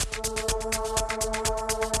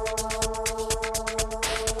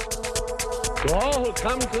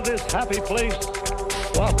come to this happy place,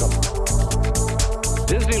 welcome.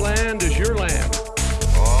 Disneyland is your land.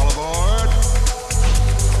 All aboard.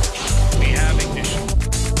 We have ignition.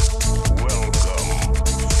 Welcome,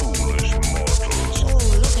 foolish mortals. Oh,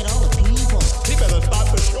 look at all the people. He better start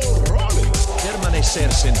the show rolling. Permanecer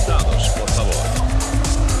sentados, por favor.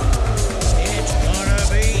 It's gonna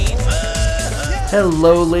be fun.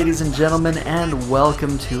 Hello, ladies and gentlemen, and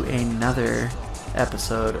welcome to another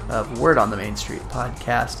episode of Word on the Main Street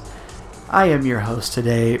podcast. I am your host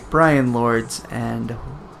today, Brian Lords, and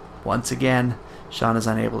once again, Sean is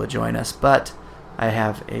unable to join us, but I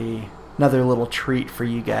have another little treat for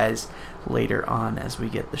you guys later on as we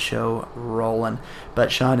get the show rolling.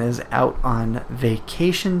 But Sean is out on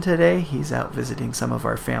vacation today. He's out visiting some of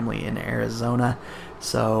our family in Arizona,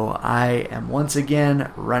 so I am once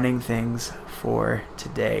again running things for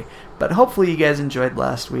today. But hopefully you guys enjoyed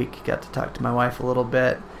last week. Got to talk to my wife a little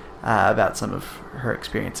bit about some of her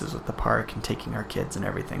experiences with the park and taking our kids and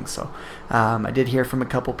everything. So I did hear from a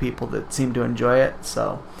couple people that seemed to enjoy it.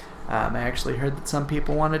 So I actually heard that some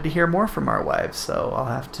people wanted to hear more from our wives. So I'll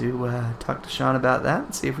have to talk to Sean about that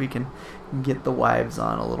and see if we can get the wives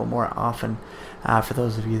on a little more often for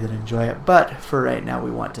those of you that enjoy it. But for right now,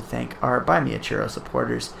 we want to thank our Buy Me a Churro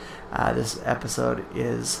supporters. This episode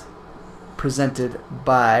is presented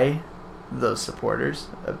by those supporters,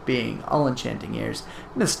 being All Enchanting Ears,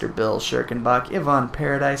 Mr. Bill Schirkenbach, Yvonne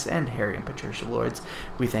Paradise, and Harry and Patricia Lords.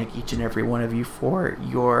 We thank each and every one of you for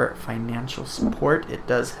your financial support. It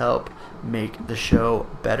does help make the show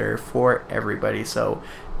better for everybody. So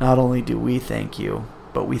not only do we thank you,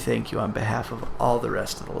 but we thank you on behalf of all the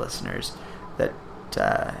rest of the listeners that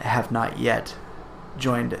have not yet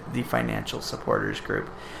joined the financial supporters group.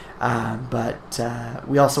 But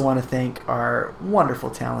we also want to thank our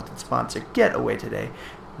wonderful, talented sponsor, Getaway Today.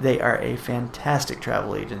 They are a fantastic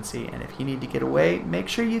travel agency, and if you need to get away, make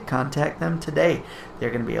sure you contact them today.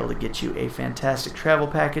 They're going to be able to get you a fantastic travel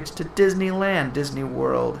package to Disneyland, Disney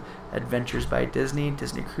World, Adventures by Disney,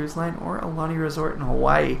 Disney Cruise Line, or Aulani Resort in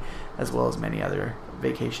Hawaii, as well as many other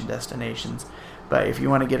vacation destinations. But if you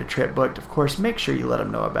want to get a trip booked, of course, make sure you let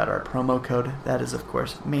them know about our promo code. That is, of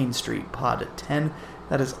course, Main Street Pod 10.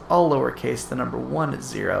 That is all lowercase, the number 10,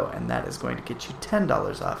 and that is going to get you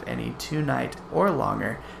 $10 off any 2-night or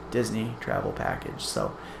longer Disney travel package.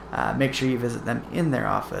 So make sure you visit them in their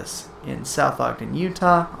office in South Ogden,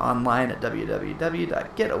 Utah, online at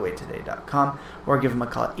www.getawaytoday.com, or give them a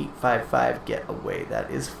call at 855-GET-AWAY.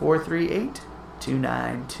 That is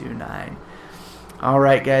 438-2929. All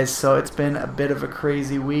right, guys, so it's been a bit of a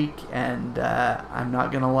crazy week, and I'm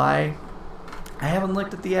not going to lie, I haven't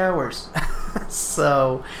looked at the hours.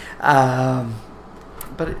 So, but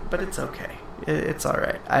it's okay. It's all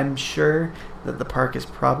right. I'm sure that the park is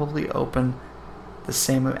probably open the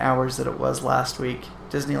same hours that it was last week.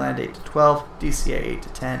 Disneyland 8 to 12, DCA 8 to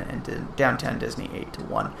 10, and Downtown Disney 8 to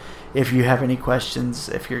 1. If you have any questions,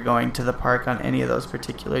 if you're going to the park on any of those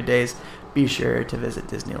particular days, be sure to visit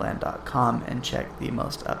Disneyland.com and check the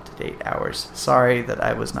most up-to-date hours. Sorry that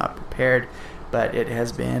I was not prepared, but it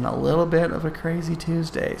has been a little bit of a crazy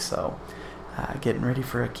Tuesday, so getting ready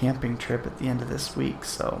for a camping trip at the end of this week,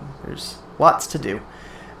 so there's lots to do.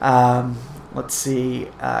 Let's see,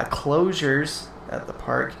 closures at the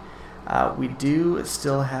park. We do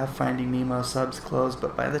still have Finding Nemo subs closed,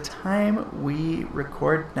 but by the time we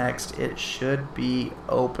record next, it should be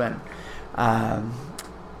open. Let's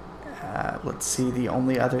see, the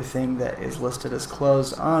only other thing that is listed as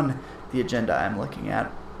closed on the agenda I'm looking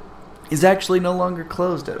at is actually no longer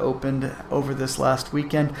closed. It opened over this last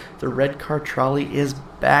weekend. The Red Car Trolley is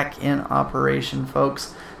back in operation,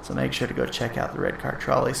 folks, so make sure to go check out the Red Car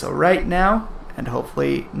Trolley. So right now, and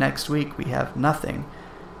hopefully next week, we have nothing,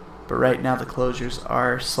 but right now the closures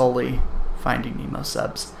are solely Finding Nemo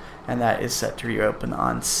subs, and that is set to reopen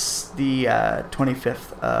on the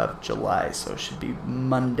 25th of July, so it should be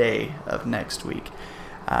Monday of next week.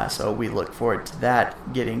 So we look forward to that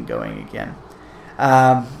getting going again.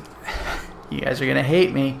 You guys are going to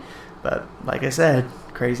hate me, but like I said,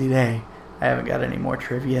 crazy day. I haven't got any more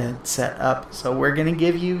trivia set up, so we're going to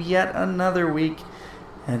give you yet another week.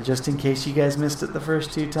 And just in case you guys missed it the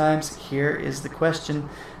first 2 times, here is the question.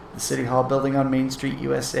 The City Hall building on Main Street,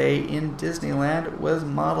 USA in Disneyland was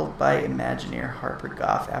modeled by Imagineer Harper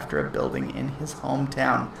Goff after a building in his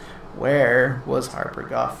hometown. Where was Harper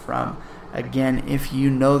Goff from? Again, if you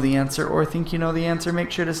know the answer or think you know the answer,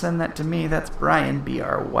 make sure to send that to me. That's Brian,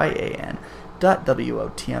 BRYAN,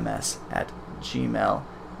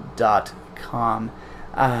 WOTMS@gmail.com.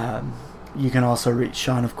 You can also reach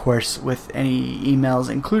Sean, of course, with any emails,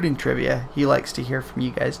 including trivia. He likes to hear from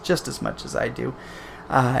you guys just as much as I do.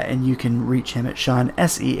 And you can reach him at Sean,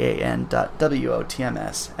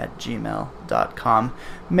 sean.wotms@gmail.com.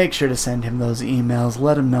 Make sure to send him those emails.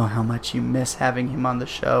 Let him know how much you miss having him on the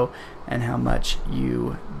show and how much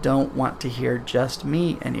you don't want to hear just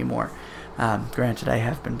me anymore. Granted, I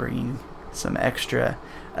have been bringing some extra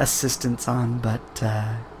assistance on, but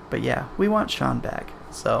yeah, we want Sean back.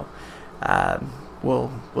 So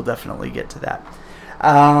we'll definitely get to that.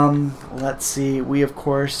 Let's see. We, of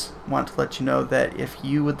course, want to let you know that if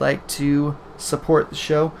you would like to support the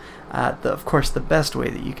show, of course, the best way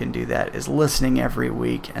that you can do that is listening every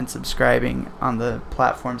week and subscribing on the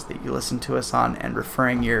platforms that you listen to us on and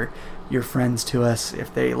referring your friends to us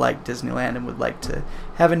if they like Disneyland and would like to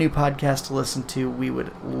have a new podcast to listen to. We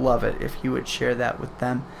would love it if you would share that with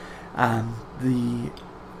them. The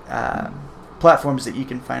platforms that you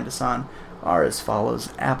can find us on are as follows: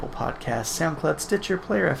 Apple Podcasts, SoundCloud, Stitcher,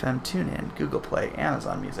 Player FM, TuneIn, Google Play,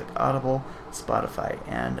 Amazon Music, Audible, Spotify,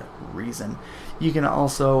 and Reason. You can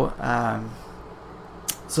also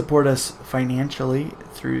support us financially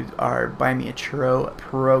through our Buy Me a Churro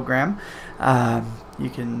program. You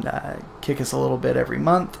can kick us a little bit every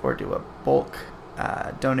month or do a bulk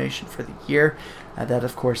donation for the year. That,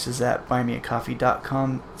 of course, is at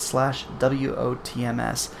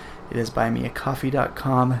buymeacoffee.com/WOTMS. It is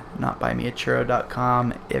buymeacoffee.com, not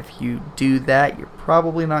buymeachurro.com. If you do that, you're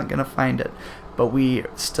probably not going to find it. But we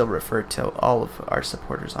still refer to all of our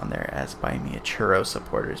supporters on there as Buy Me a Churro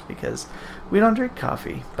supporters because we don't drink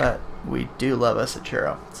coffee, but we do love us a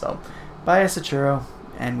churro. So buy us a churro,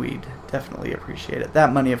 and we'd definitely appreciate it.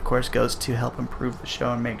 That money, of course, goes to help improve the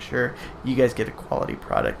show and make sure you guys get a quality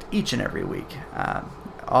product each and every week.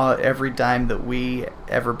 Every dime that we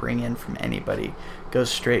ever bring in from anybody goes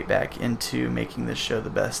straight back into making this show the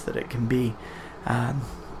best that it can be.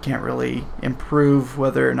 Can't really improve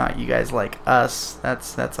whether or not you guys like us.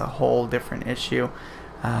 That's a whole different issue.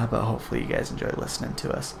 But hopefully you guys enjoy listening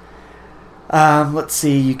to us. Let's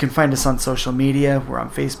see. You can find us on social media. We're on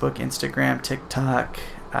Facebook, Instagram, TikTok.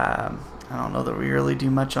 I don't know that we really do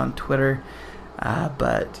much on Twitter,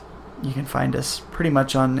 but you can find us pretty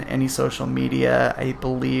much on any social media, I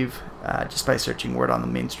believe, just by searching Word on the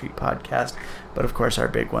Main Street Podcast. But, of course, our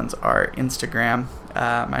big ones are Instagram.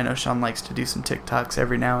 I know Sean likes to do some TikToks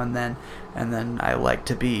every now and then I like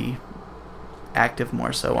to be active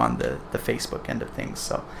more so on the Facebook end of things.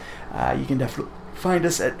 So you can definitely find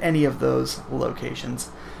us at any of those locations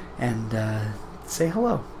and say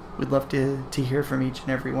hello. We'd love to hear from each and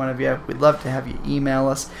every one of you. We'd love to have you email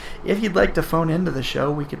us. If you'd like to phone into the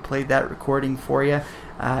show, we could play that recording for you.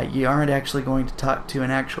 You aren't actually going to talk to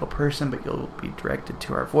an actual person, but you'll be directed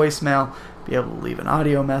to our voicemail, be able to leave an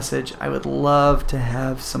audio message. I would love to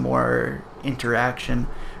have some more interaction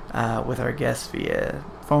with our guests via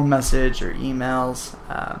phone message or emails.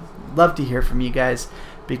 Love to hear from you guys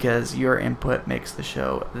because your input makes the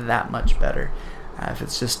show that much better. If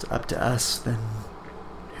it's just up to us, then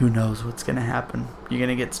who knows what's going to happen. You're going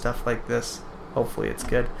to get stuff like this. Hopefully it's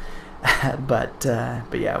good. But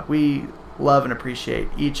yeah, we love and appreciate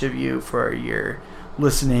each of you for your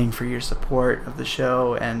listening, for your support of the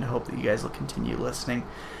show, and hope that you guys will continue listening.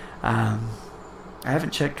 I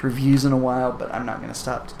haven't checked reviews in a while, but I'm not going to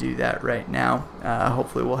stop to do that right now.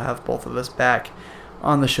 Hopefully we'll have both of us back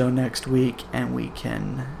on the show next week, and we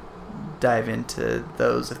can dive into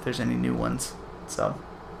those if there's any new ones. So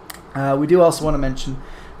we do also want to mention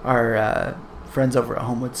our friends over at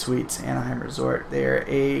Homewood Suites Anaheim Resort. They are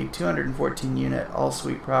a 214-unit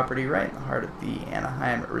all-suite property right in the heart of the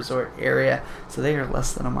Anaheim Resort area, so they are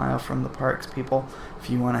less than a mile from the parks, people. If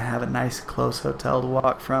you want to have a nice, close hotel to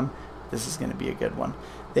walk from, this is going to be a good one.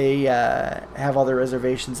 They have all their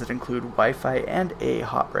reservations that include Wi-Fi and a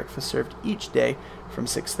hot breakfast served each day from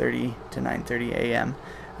 6:30 to 9:30 a.m.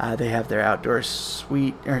 They have their outdoor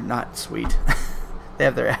suite, or not suite. They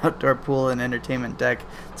have their outdoor pool and entertainment deck.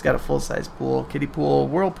 It's got a full-size pool, kiddie pool,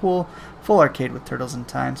 whirlpool, full arcade with Turtles in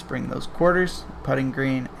Time, Spring Those Quarters, putting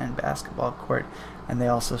green, and basketball court. And they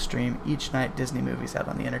also stream each night Disney movies out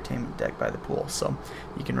on the entertainment deck by the pool. So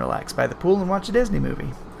you can relax by the pool and watch a Disney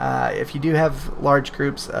movie. If you do have large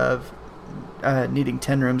groups of needing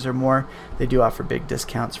 10 rooms or more, they do offer big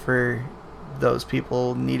discounts for those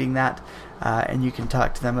people needing that. And you can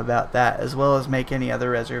talk to them about that as well as make any other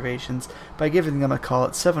reservations by giving them a call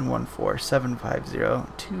at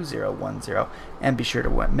 714-750-2010, and be sure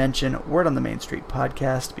to mention Word on the Main Street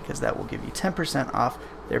Podcast because that will give you 10% off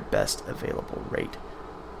their best available rate.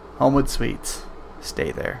 Homewood Suites,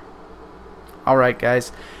 stay there. Alright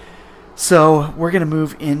guys, so we're going to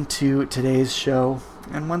move into today's show,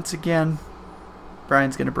 and once again,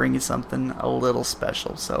 Brian's going to bring you something a little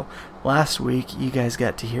special. So last week, you guys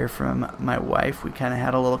got to hear from my wife. We kind of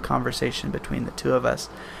had a little conversation between the two of us.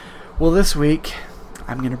 Well, this week,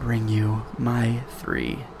 I'm going to bring you my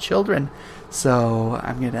 3 children. So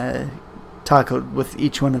I'm going to talk with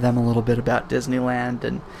each one of them a little bit about Disneyland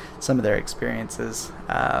and some of their experiences.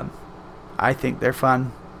 I think they're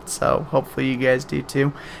fun, so hopefully you guys do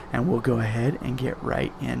too. And we'll go ahead and get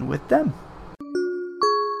right in with them.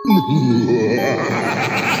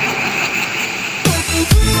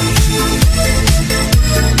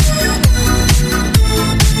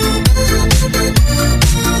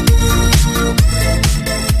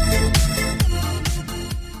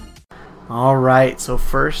 Alright, so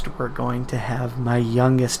first we're going to have my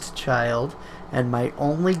youngest child and my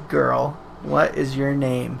only girl. What is your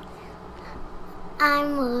name?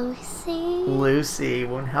 I'm Lucy. Lucy.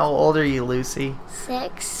 Well, how old are you, Lucy?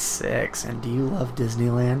 6. 6. And do you love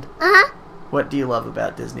Disneyland? Uh-huh. What do you love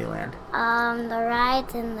about Disneyland? The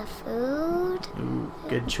rides and the food. Ooh,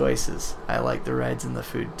 good choices. I like the rides and the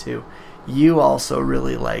food too. You also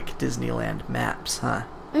really like Disneyland maps, huh?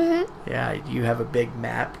 Mm-hmm. Yeah, you have a big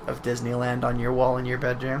map of Disneyland on your wall in your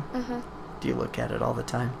bedroom? Mm-hmm. Do you look at it all the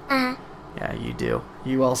time? Uh-huh. Yeah, you do.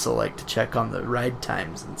 You also like to check on the ride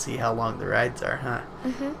times and see how long the rides are, huh?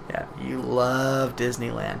 Mm-hmm. Yeah, you love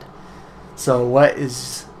Disneyland. So what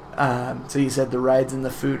is... so you said the rides and the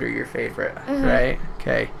food are your favorite, Mm-hmm. right?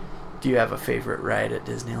 Okay. Do you have a favorite ride at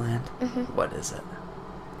Disneyland? Mm-hmm. What is it?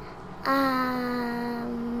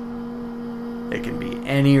 It can be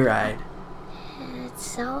any ride. It's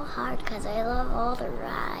so hard because I love all the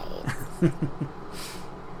rides.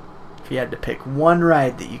 If you had to pick one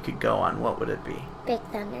ride that you could go on, what would it be? Big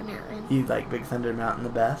Thunder Mountain. You like Big Thunder Mountain the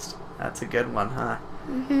best? That's a good one, huh?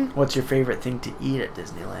 Mm-hmm. What's your favorite thing to eat at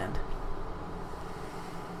Disneyland?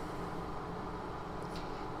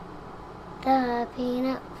 The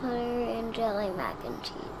peanut butter and jelly mac and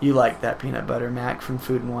cheese. You like that peanut butter mac from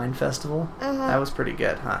Food and Wine Festival? Uh-huh. That was pretty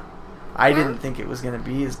good, huh? I Yeah. didn't think it was going to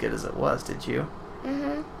be as good as it was, did you?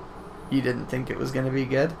 Mm-hmm. You didn't think it was going to be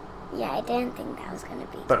good? Yeah, I didn't think that was going to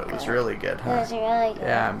be But it was really good, It huh? was really good.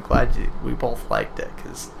 Yeah, I'm glad we both liked it,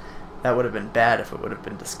 because that would have been bad if it would have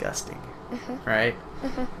been disgusting. Mm-hmm. Right?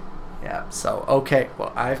 Mm-hmm. Yeah, so, okay,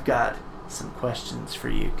 well, I've got some questions for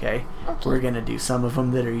you, okay? Okay. We're going to do some of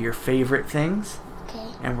them that are your favorite things, Okay.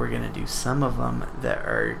 and we're going to do some of them that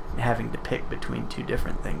are having to pick between 2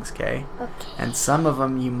 different things, okay? Okay. And some of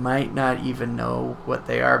them you might not even know what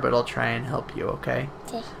they are, but I'll try and help you, okay?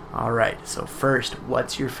 Okay. Alright, so first,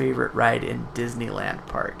 what's your favorite ride in Disneyland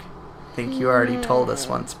Park? I think you already told us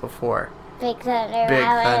once before. Big Thunder Big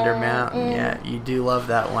Mountain. Thunder Mountain, yeah, you do love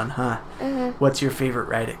that one, huh? Mm-hmm. What's your favorite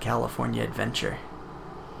ride at California Adventure?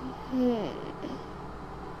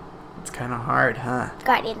 It's kind of hard, huh?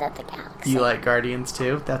 Guardians of the Galaxy. You like Guardians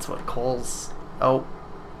too? That's what Cole's... Oh,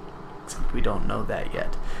 except we don't know that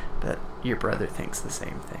yet. But your brother thinks the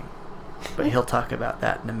same thing. But he'll talk about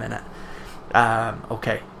that in a minute.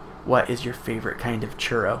 Okay. What is your favorite kind of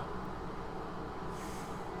churro?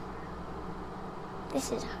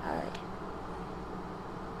 This is hard.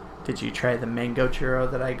 Did you try the mango churro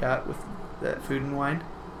that I got with the Food and Wine?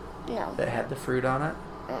 No. That had the fruit on it?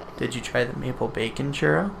 Did you try the maple bacon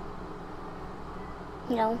churro?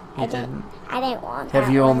 No. You didn't? I didn't want that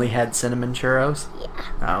Have you one. only had cinnamon churros? Yeah.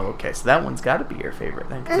 Oh, okay. So that one's got to be your favorite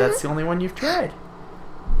then, because that's the only one you've tried.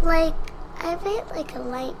 Like, I've had like a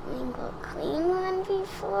light mango cream one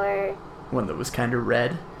before. One that was kind of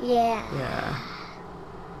red? Yeah. Yeah.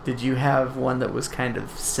 Did you have one that was kind of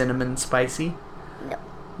cinnamon spicy? No.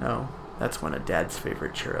 No. That's one of Dad's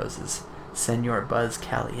favorite churros is Senor Buzz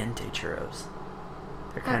Caliente churros.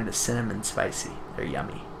 They're kind of cinnamon spicy. They're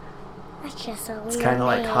yummy. That's just a weird It's kind of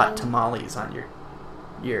like hot name. tamales on your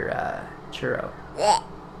churro. Blech.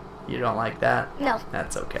 You don't like that? No.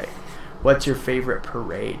 That's okay. What's your favorite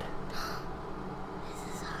parade?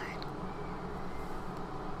 This is hard.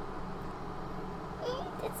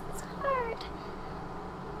 This is hard.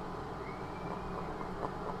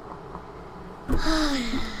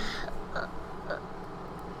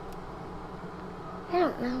 I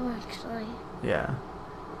don't know actually. Yeah.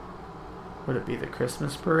 Would it be the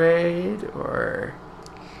Christmas parade, or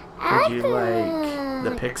I would you like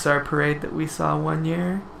the Pixar parade that we saw one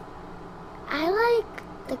year? I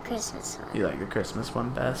like the Christmas one. You like the Christmas one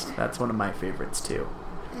best? That's one of my favorites too.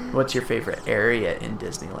 What's your favorite area in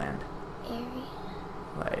Disneyland? Area.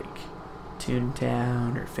 Like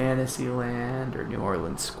Toontown or Fantasyland or New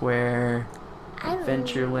Orleans Square, I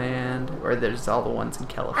Adventureland, or there's all the ones in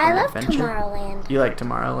California I love Adventure. Tomorrowland. You like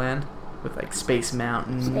Tomorrowland? With like Space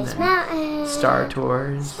Mountain, Space and Mountain. Star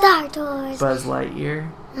Tours, Star Tours. Buzz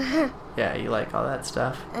Lightyear. Yeah, you like all that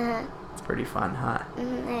stuff? Uh-huh. It's pretty fun, huh? I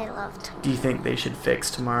love Tomorrowland. Do you think they should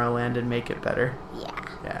fix Tomorrowland and make it better? Yeah.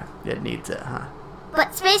 Yeah, it needs it, huh?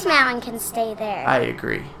 But Space Mountain can stay there. I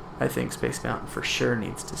agree. I think Space Mountain for sure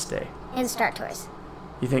needs to stay. And Star Tours.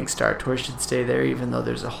 You think Star Tours should stay there even though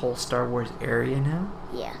there's a whole Star Wars area now?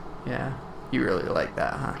 Yeah. Yeah. You really like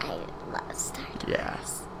that, huh? I love Star Tours. Yeah.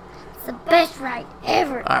 It's the best ride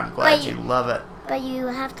ever. I'm glad But you love it. But you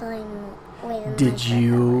have to wait in Did line for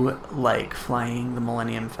you like flying the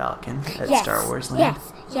Millennium Falcon at Yes. Star Wars Land?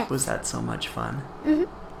 Yes. Was that so much fun? Mhm.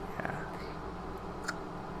 Yeah.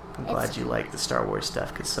 I'm glad you like the Star Wars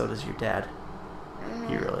stuff because so does your dad.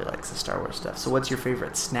 He really likes the Star Wars stuff. So what's your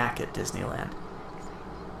favorite snack at Disneyland?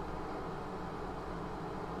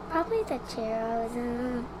 Probably the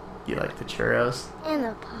churros You like the churros? and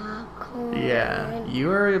the popcorn. Yeah.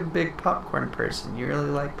 You are a big popcorn person. You really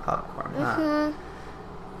like popcorn, huh? Mhm.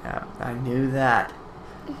 Yeah, I knew that.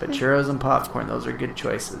 But churros and popcorn, those are good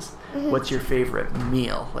choices. What's your favorite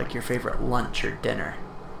meal? Like your favorite lunch or dinner?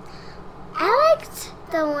 I liked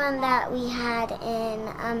the one that we had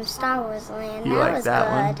in Star Wars Land. You that like was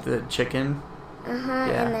that good. one? The chicken? Yeah.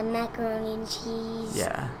 And the macaroni and cheese.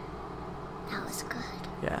 Yeah. That was good.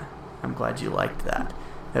 Yeah. I'm glad you liked that.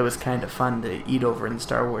 It was kind of fun to eat over in the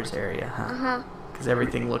Star Wars area, huh? Because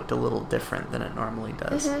everything looked a little different than it normally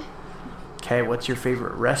does. Okay, what's your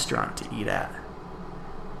favorite restaurant to eat at?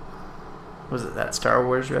 Was it that Star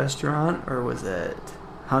Wars restaurant, or was it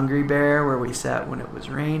Hungry Bear where we sat when it was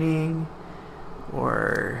raining,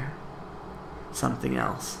 or something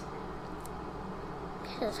else?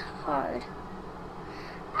 This is hard.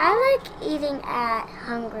 I like eating at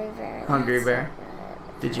Hungry Bear. Hungry That's Bear? so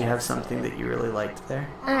good. Did you have something that you really liked there?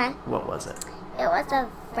 What was it? It was a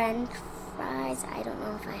French fries. I don't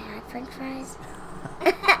know if I had French fries.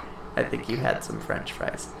 I think you had some French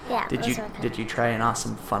fries. Yeah, Did those you were good. did you try an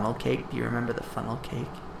awesome funnel cake? Do you remember the funnel cake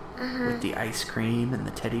with the ice cream and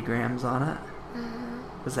the Teddy Grahams on it?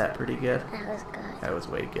 Was that pretty good? That was good. That was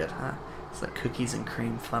way good, huh? It's like cookies and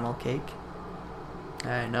cream funnel cake.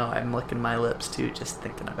 I know. I'm licking my lips too, just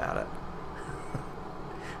thinking about it.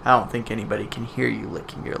 I don't think anybody can hear you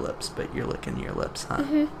licking your lips, but you're licking your lips, huh?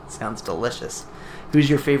 Sounds delicious. Who's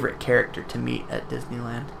your favorite character to meet at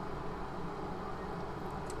Disneyland?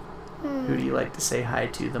 Who do you like to say hi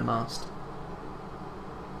to the most?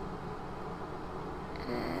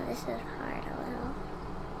 This is hard a little.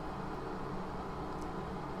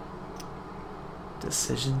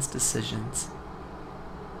 Decisions.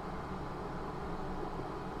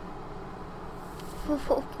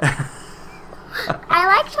 I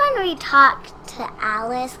liked when we talked to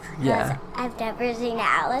Alice because Yeah. I've never seen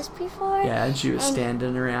Alice before. Yeah, and she was And-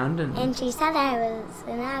 standing around And she said I was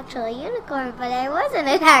an actual unicorn, but I wasn't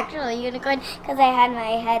an actual unicorn because I had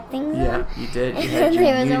my head things yeah, on. you did. You And had your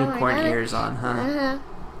there was a unicorn horn on it. ears on, huh? Uh-huh.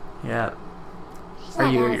 Yeah. She Are said I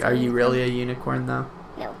you was are you unicorn. really a unicorn though?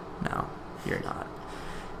 No. No, you're not.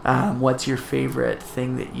 What's your favorite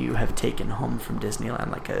thing that you have taken home from Disneyland?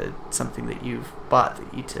 Like something that you've bought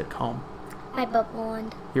that you took home? My bubble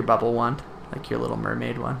wand. Your bubble wand, like your little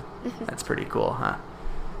mermaid one. That's pretty cool, huh?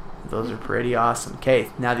 Those are pretty awesome. Okay,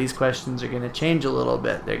 now these questions are going to change a little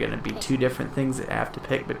bit. They're going to be two different things that I have to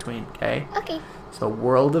pick between, okay? Okay. So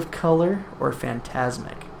World of Color or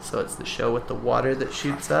Fantasmic? So it's the show with the water that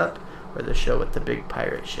shoots up or the show with the big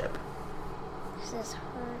pirate ship? This is hard.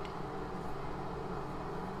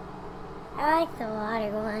 I like the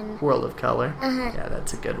water one. World of Color? Uh-huh. Yeah,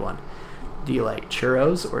 that's a good one. Do you like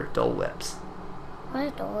churros or Dole Whips? What are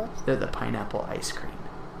those? They're the pineapple ice cream.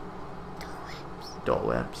 Dole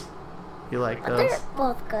Whips. You like But those? they're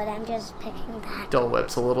both good. I'm just picking that. Dole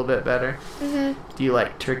Whip's a little bit better. Mm-hmm. Do you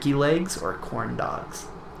like turkey legs or corn dogs?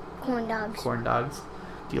 Corn dogs. Corn dogs.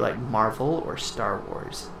 Do you like Marvel or Star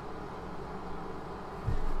Wars?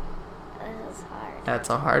 This is hard. That's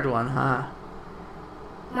a hard one, huh?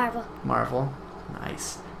 Marvel. Marvel.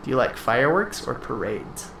 Nice. Do you like fireworks or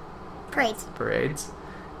parades? Parades. Parades.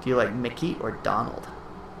 Do you like Mickey or Donald?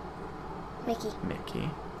 Mickey. Mickey.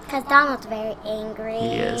 Because Donald's very angry.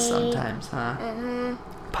 He is sometimes, huh?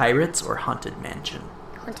 Mm-hmm. Pirates or Haunted Mansion?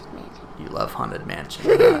 Haunted Mansion. You love Haunted Mansion,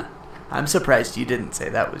 huh? I'm surprised you didn't say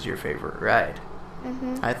that was your favorite ride.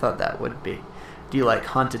 Mm-hmm. I thought that would be. Do you like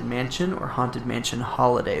Haunted Mansion or Haunted Mansion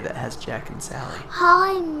Holiday that has Jack and Sally?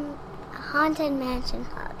 Haunted Mansion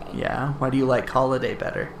Holiday. Yeah? Why do you like Holiday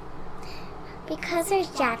better? Because there's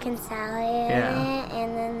Jack and Sally in Yeah. it,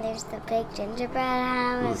 and then there's the big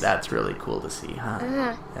gingerbread Ooh, house. that's really cool to see, huh?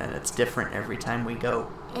 Uh-huh. And it's different every time we go.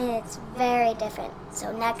 And it's very different.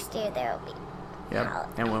 So next year there will be. Yep.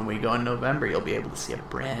 Holiday. And when we go in November, you'll be able to see a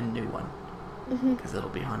brand new one. Mm-hmm. Because it'll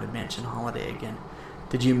be Haunted Mansion Holiday again.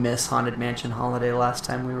 Did you miss Haunted Mansion Holiday last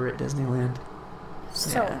time we were at Disneyland?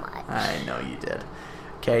 So Yeah, much. I know you did.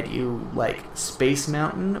 Okay, do you like Space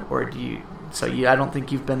Mountain, or do you... So I don't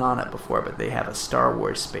think you've been on it before, but they have a Star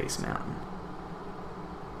Wars Space Mountain.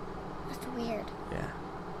 That's weird. Yeah.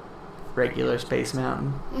 Regular Space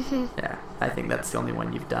Mountain? Mm-hmm. Yeah, I think that's the only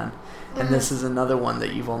one you've done. And this is another one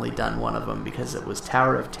that you've only done one of them because it was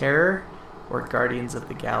Tower of Terror or Guardians of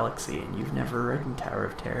the Galaxy, and you've never ridden Tower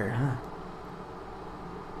of Terror, huh?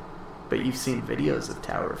 But you've seen videos of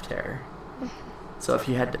Tower of Terror. So if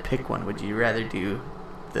you had to pick one, would you rather do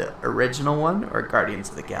the original one or Guardians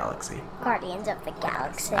of the Galaxy? Guardians of the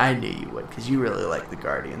Galaxy. I knew you would, because you really like the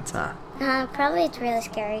Guardians, huh? Probably it's really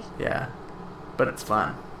scary. Yeah, but it's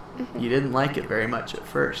fun. You didn't like it very much at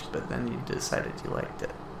first, but then you decided you liked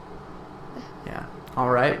it. Yeah. All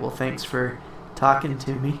right, well, thanks for talking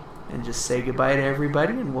to me, and just say goodbye to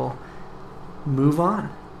everybody, and we'll move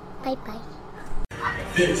on. Bye-bye.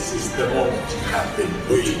 This is the moment you have been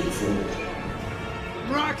waiting for.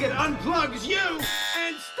 Rocket unplugs you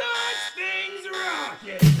and starts things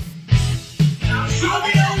rocking. Now show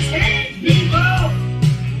me those hands, people!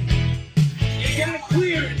 You got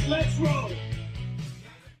clearance, let's roll.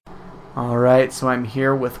 All right, so I'm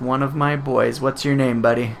here with one of my boys. What's your name,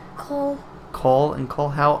 buddy? Cole. Cole. And Cole,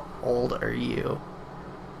 how old are you?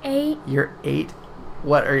 8. You're 8.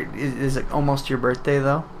 What is it almost your birthday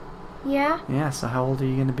though? Yeah. Yeah, so how old are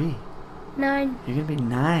you going to be? 9. You're going to be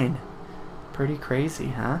 9. Pretty crazy,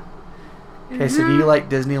 huh? Okay, so do you like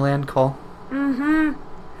Disneyland, Cole? Mm-hmm.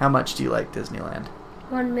 How much do you like Disneyland?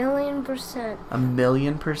 1,000,000%.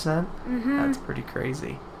 1,000,000%? Mm-hmm. That's pretty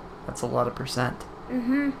crazy. That's a lot of percent.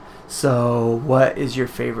 Mm-hmm. So, what is your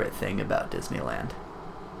favorite thing about Disneyland?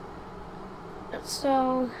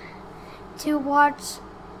 So, to watch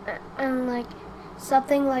like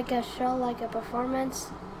something like a show, like a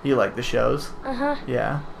performance. You like the shows? Uh-huh.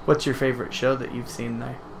 Yeah. What's your favorite show that you've seen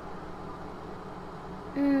there?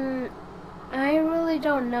 I really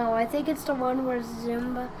don't know. I think it's the one where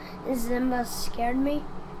Simba scared me.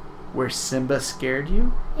 Where Simba scared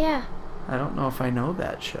you? Yeah. I don't know if I know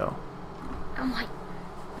that show. I'm like,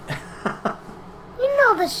 you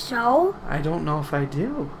know the show. I don't know if I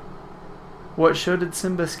do. What show did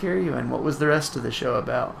Simba scare you in? What was the rest of the show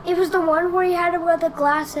about? It was the one where he had to wear the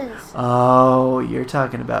glasses. Oh, you're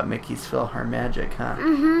talking about Mickey's PhilharMagic, huh?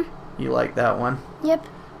 Mm-hmm. You like that one? Yep.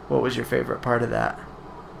 What was your favorite part of that?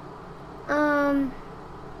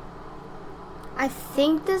 I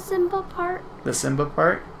think the Simba part. The Simba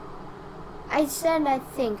part? I said I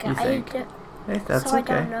think. You think? Hey, that's so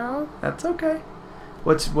okay. I don't know. That's okay.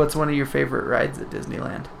 What's one of your favorite rides at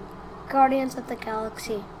Disneyland? Guardians of the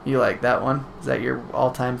Galaxy. You like that one? Is that your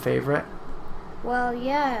all-time favorite? Well,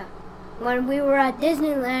 yeah. When we were at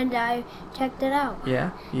Disneyland, I checked it out.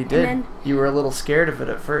 Yeah, you did. then- You were a little scared of it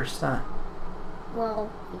at first, huh? Well,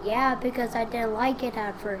 yeah, because I didn't like it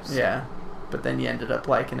at first. Yeah, but then you ended up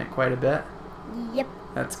liking it quite a bit. Yep.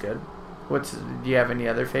 That's good. Do you have any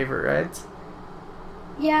other favorite rides?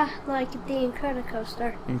 Yeah, like the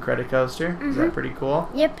Incredicoaster. Incredicoaster? Is that pretty cool?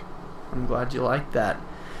 Yep. I'm glad you like that.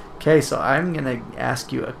 Okay, so I'm going to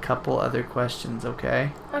ask you a couple other questions,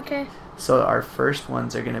 okay? Okay. So our first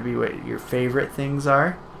ones are going to be what your favorite things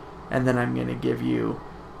are, and then I'm going to give you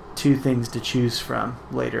 2 things to choose from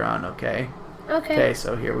later on, okay? Okay. Okay,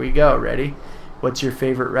 so here we go. Ready? What's your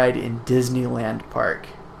favorite ride in Disneyland Park?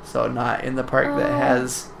 So not in the park that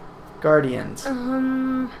has Guardians.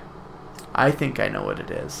 I think I know what it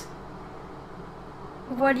is.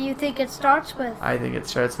 What do you think it starts with? I think it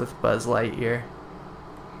starts with Buzz Lightyear.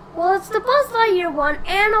 Well, it's the Buzz Lightyear one,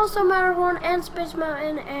 and also Matterhorn, and Space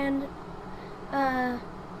Mountain, and,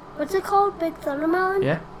 what's it called? Big Thunder Mountain?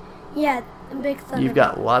 Yeah? Yeah, Big Thunder. You've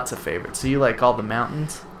got lots of favorites. So you like all the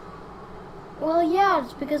mountains? Well, yeah,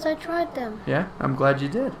 it's because I tried them. Yeah? I'm glad you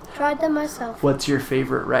did. Tried them myself. What's your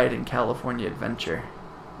favorite ride in California Adventure?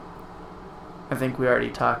 I think we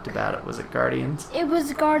already talked about it. Was it Guardians? It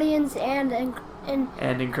was Guardians and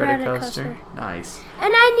Incredicoaster? Nice.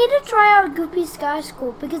 And I need to try out Goofy Sky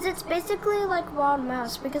School because it's basically like Wild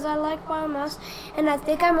Mouse because I like Wild Mouse, and I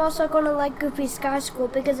think I'm also going to like Goofy Sky School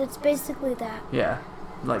because it's basically that. Yeah.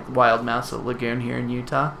 Like Wild Mouse at Lagoon here in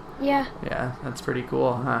Utah? Yeah. Yeah, that's pretty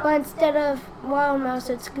cool, huh? But instead of Wild Mouse,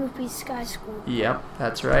 it's Goofy Sky School. Yep,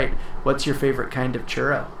 that's right. What's your favorite kind of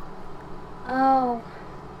churro? Oh.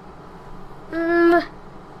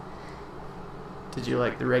 Did you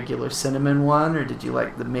like the regular cinnamon one, or did you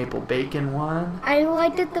like the maple bacon one? I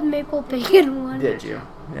liked it the maple bacon one. Did you?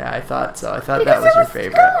 Yeah, I thought so. I thought Because that was it your was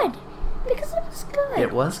favorite. good. Because it was good.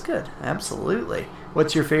 It was good, absolutely.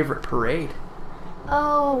 What's your favorite parade?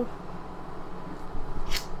 Oh.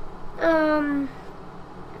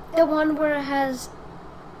 the one where it has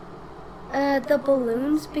the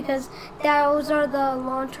balloons, because those are the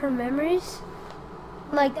long-term memories.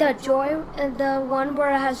 Like the joy, the one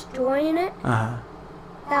where it has joy in it. Uh-huh.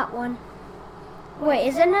 That one. Wait,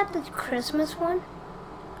 isn't that the Christmas one?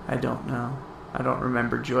 I don't know. I don't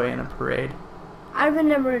remember Joy in a Parade. I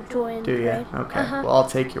remember joy in Do the you? parade. Okay. Uh-huh. Well, I'll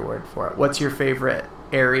take your word for it. What's your favorite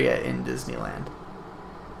area in Disneyland?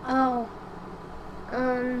 Oh.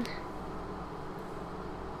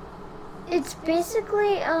 It's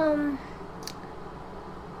basically, I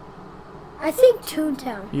think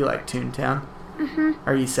Toontown. You like Toontown? Mm-hmm.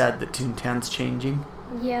 Are you sad that Toontown's changing?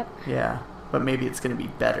 Yep. Yeah. But maybe it's going to be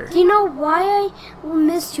better. Do you know why I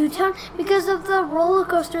miss Toontown? Because of the roller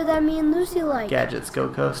coaster that me and Lucy like. Gadgets Go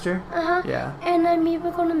Coaster? Uh-huh. Yeah. And I'm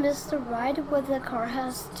even going to miss the ride where the car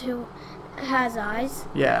has eyes.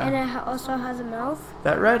 Yeah. And it also has a mouth.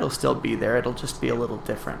 That ride will still be there. It'll just be a little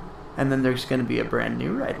different. And then there's going to be a brand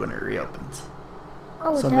new ride when it reopens.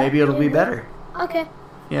 Oh, So maybe it'll be yeah. better. Okay.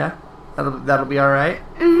 Yeah? That'll be alright?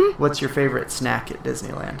 Mm-hmm. What's your favorite snack at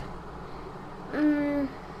Disneyland?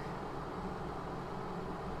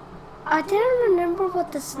 I didn't remember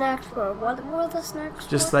what the snacks were. What were the snacks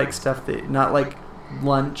Just for? like stuff that, not like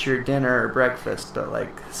lunch or dinner or breakfast, but like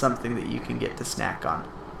something that you can get to snack on.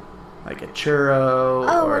 Like a churro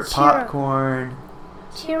Oh, or a churro. popcorn.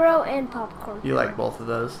 Churro and popcorn. You like both of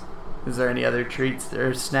those? Is there any other treats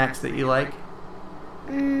or snacks that you like?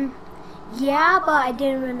 Yeah, but I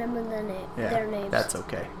didn't remember their names. That's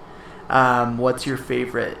okay. What's your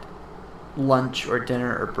favorite lunch or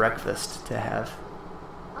dinner or breakfast to have?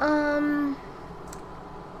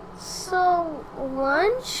 So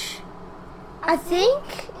lunch, I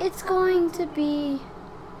think it's going to be,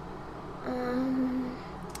 man,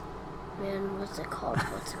 what's it called?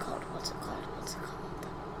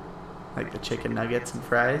 Like the chicken nuggets and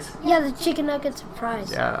fries? Yeah, the chicken nuggets and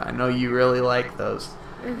fries. Yeah, I know you really like those.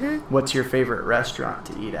 Mhm. What's your favorite restaurant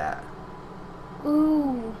to eat at?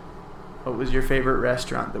 Ooh. What was your favorite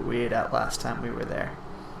restaurant that we ate at last time we were there?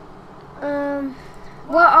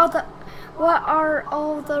 What are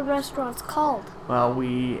all the restaurants called? Well,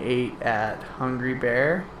 we ate at Hungry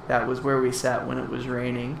Bear. That was where we sat when it was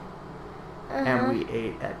raining. And we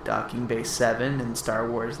ate at Docking Bay 7 in Star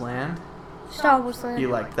Wars Land. Star Wars Land. You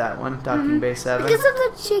liked that one, Docking Bay 7? Because of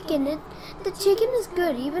the chicken. The chicken is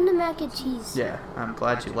good, even the mac and cheese. Yeah, I'm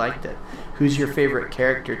glad you liked it. Who's your favorite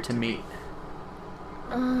character to meet?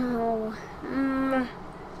 Oh,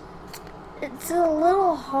 it's a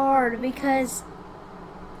little hard because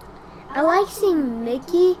I like seeing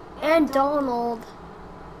Mickey and Donald,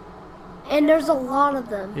 and there's a lot of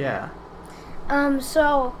them. Yeah.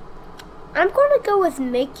 So I'm going to go with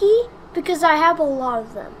Mickey because I have a lot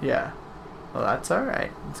of them. Yeah. Well, that's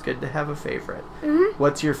alright. It's good to have a favorite. Mhm.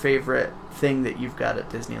 What's your favorite thing that you've got at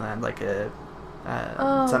Disneyland? Like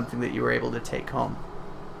something that you were able to take home?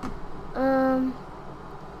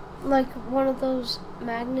 Like one of those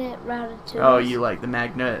magnet ratatouilles. Oh, you like the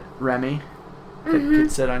magnet Remy? That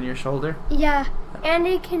could sit on your shoulder? Yeah, and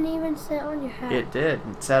it can even sit on your hat. It did.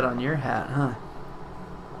 It sat on your hat, huh?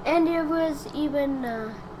 And it was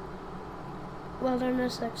even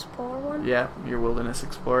Wilderness Explorer one. Yeah, your Wilderness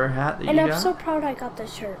Explorer hat that And you I'm got? so proud I got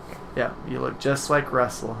this shirt. Yeah, you look just like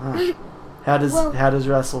Russell, huh? How does Well-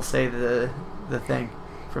 Russell say the thing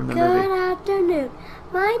from the Good movie? afternoon.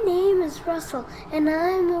 My name is Russell, and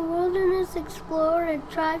I'm a Wilderness Explorer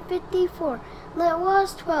at Tribe 54.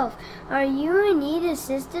 Litwas 12. Are you in need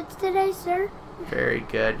assistance today, sir? Very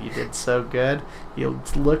good. You did so good. You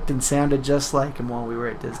looked and sounded just like him while we were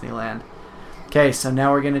at Disneyland. Okay, so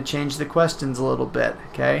now we're going to change the questions a little bit,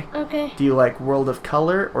 okay? Okay. Do you like World of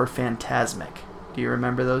Color or Fantasmic? Do you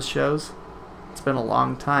remember those shows? It's been a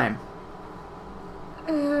long time.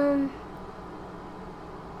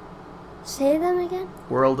 Say them again?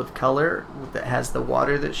 World of Color that has the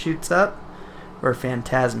water that shoots up, or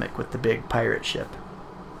Fantasmic with the big pirate ship?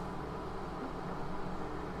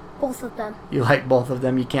 Both of them. You like both of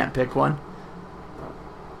them? You can't pick one?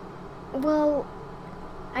 Well,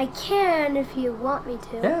 I can if you want me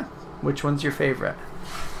to. Yeah. Which one's your favorite?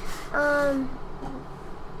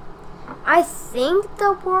 I think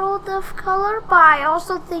the World of Color, but I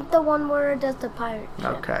also think the one where it does the pirate ship.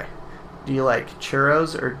 Okay. Do you like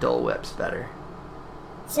churros or Dole Whips better?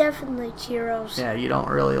 Definitely Cheetos. Yeah, you don't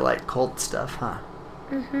really like cold stuff, huh?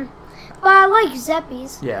 But I like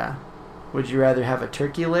Zeppies. Yeah. Would you rather have a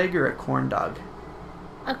turkey leg or a corn dog?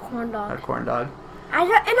 A corn A dog. corn dog?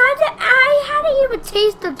 I hadn't even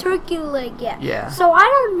tasted the turkey leg yet. Yeah. So I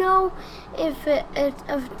don't know if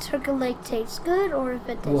if turkey leg tastes good or if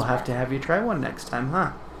it tastes We'll have bad. to have you try one next time,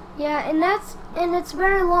 huh? Yeah, and it's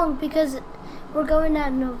very long because We're going out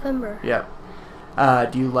in November. Yeah.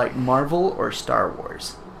 Do you like Marvel or Star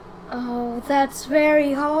Wars? Oh, that's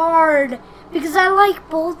very hard. Because I like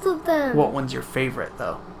both of them. What one's your favorite,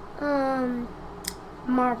 though?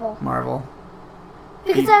 Marvel. Marvel.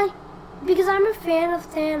 Because I'm a fan of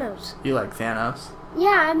Thanos. You like Thanos?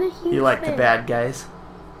 Yeah, I'm a huge fan. You like the bad guys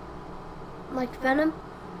Like Venom?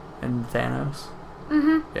 and Thanos?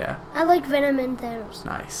 Mm-hmm. Yeah. I like Venom and Thanos.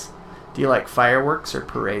 Nice. Do you like fireworks or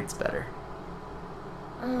parades better?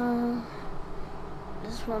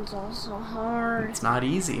 This one's also hard. It's not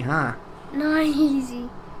easy, huh? Not easy.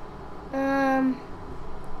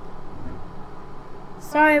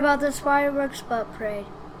 Sorry about this fireworks, but parade.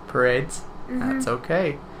 Parades? Mhm. That's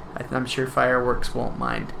okay. I'm sure fireworks won't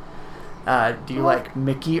mind. Do you like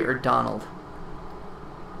Mickey or Donald?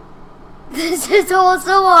 This is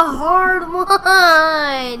also a hard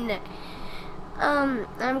one.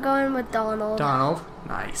 I'm going with Donald. Donald?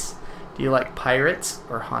 Nice. Do you like Pirates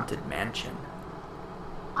or Haunted Mansion?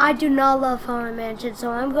 I do not love Haunted Mansion, so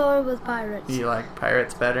I'm going with Pirates. Do you like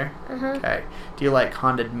Pirates better? Uh-huh. Okay. Do you like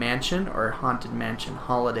Haunted Mansion or Haunted Mansion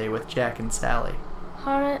Holiday with Jack and Sally?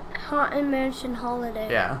 Haunted Mansion Holiday.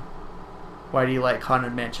 Yeah. Why do you like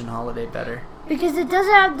Haunted Mansion Holiday better? Because it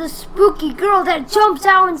doesn't have the spooky girl that jumps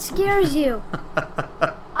out and scares you.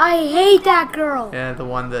 I hate that girl. Yeah, the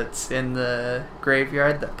one that's in the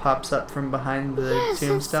graveyard that pops up from behind the Yes,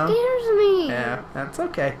 tombstone? it scares me. Yeah, that's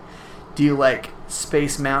okay. Do you like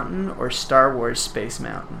Space Mountain or Star Wars Space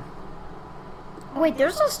Mountain? Wait,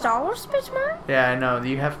 there's a Star Wars Space Mountain? Yeah, I know.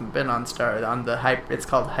 You haven't been on it's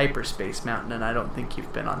called Hyperspace Mountain, and I don't think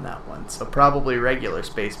you've been on that one. So probably regular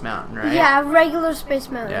Space Mountain, right? Yeah, regular Space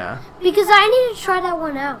Mountain. Yeah. Because I need to try that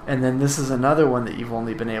one out. And then this is another one that you've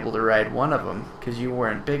only been able to ride one of them, because you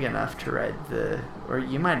weren't big enough to ride or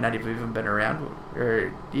you might not have even been around,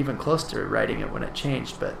 or even close to riding it when it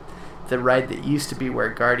changed, but the ride that used to be where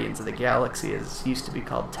Guardians of the Galaxy is used to be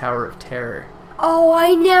called Tower of Terror. Oh,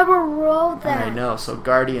 I never rode that. I know, so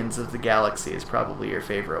Guardians of the Galaxy is probably your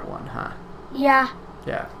favorite one, huh? Yeah.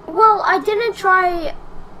 Yeah. Well, I didn't try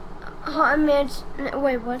Haunted Mansion.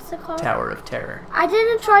 Wait, what's it called? Tower of Terror. I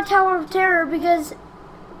didn't try Tower of Terror because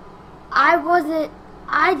I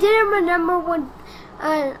didn't remember when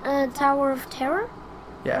Tower of Terror.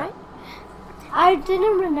 Yeah. Right? I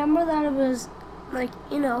didn't remember that it was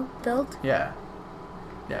built. Yeah.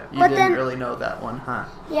 Yeah. You But didn't then- really know that one, huh?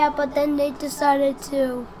 Yeah, but then they decided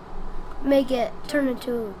to turn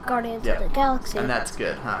into Guardians Yeah. of the Galaxy. And that's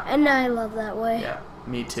good, huh? And I love that way. Yeah,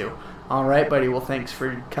 me too. All right, buddy. Well, thanks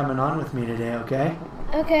for coming on with me today, okay?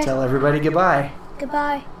 Okay. Tell everybody goodbye.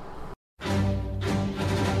 Goodbye.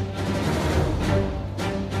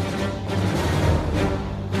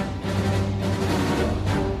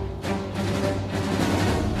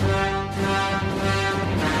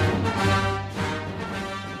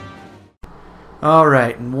 All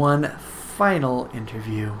right, and one final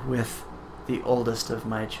interview with the oldest of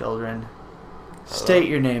my children. State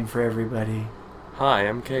your name for everybody. Hi,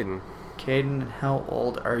 I'm Caden. Caden, how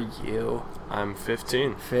old are you? I'm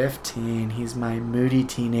 15. 15. He's my moody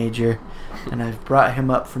teenager, and I've brought him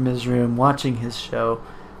up from his room watching his show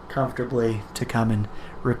comfortably to come and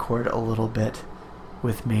record a little bit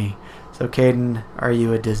with me. So, Caden, are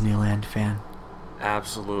you a Disneyland fan?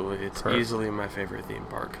 Absolutely. It's Perfect. easily my favorite theme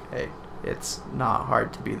park. Hey, it's not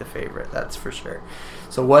hard to be the favorite, that's for sure.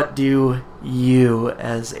 So what do you,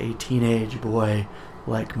 as a teenage boy,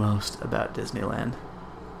 like most about Disneyland?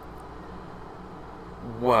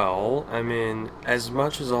 Well, I mean, as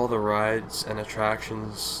much as all the rides and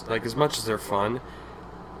attractions, as much as they're fun,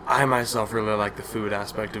 I myself really like the food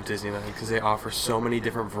aspect of Disneyland because they offer so many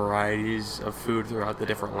different varieties of food throughout the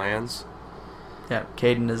different lands. Yeah,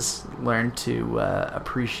 Caden has learned to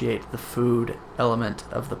appreciate the food element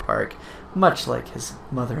of the park, much like his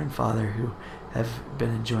mother and father, who have been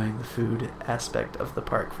enjoying the food aspect of the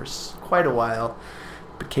park for quite a while.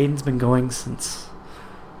 But Caden's been going since,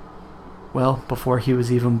 well, before he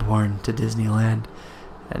was even born to Disneyland.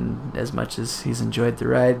 And as much as he's enjoyed the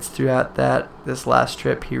rides throughout this last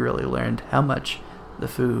trip, he really learned how much the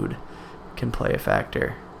food can play a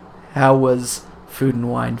factor. How was Food and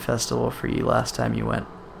Wine Festival for you last time you went?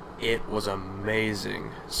 It was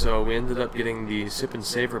amazing. So we ended up getting the Sip and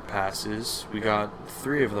Savor passes. We got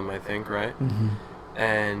 3 of them, I think, right? Mm-hmm.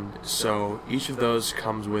 And so each of those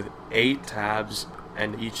comes with 8 tabs,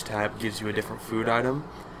 and each tab gives you a different food item,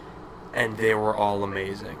 and they were all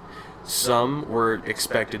amazing. Some were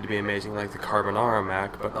expected to be amazing, like the carbonara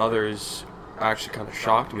mac, but others actually kind of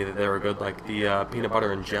shocked me that they were good, like the peanut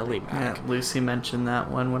butter and jelly mac. Yeah, Lucy mentioned that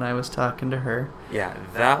one when I was talking to her. Yeah,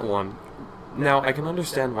 that one. Now, I can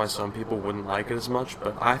understand why some people wouldn't like it as much,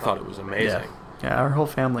 but I thought it was amazing. Yeah, our whole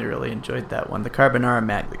family really enjoyed that one. The carbonara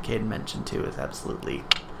mac that Caden mentioned too is absolutely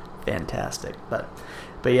fantastic. But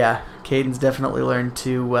yeah, Caden's definitely learned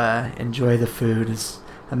to enjoy the food. As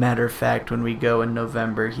a matter of fact, when we go in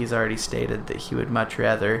November, he's already stated that he would much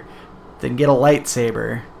rather than get a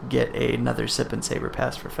lightsaber, get another Sip and Saber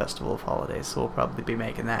pass for Festival of Holidays. So we'll probably be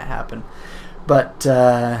making that happen. But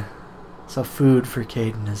so food for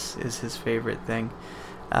Caden is his favorite thing.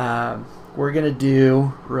 We're gonna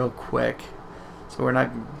do real quick. So we're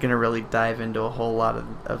not gonna really dive into a whole lot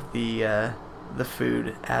of the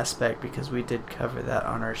food aspect, because we did cover that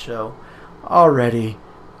on our show already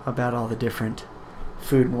about all the different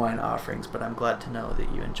food and wine offerings. But I'm glad to know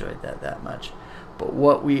that you enjoyed that much. But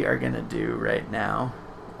what we are going to do right now,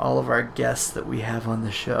 all of our guests that we have on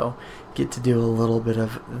the show get to do a little bit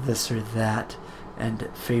of this or that and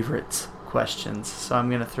favorites questions. So I'm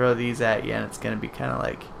going to throw these at you, and it's going to be kind of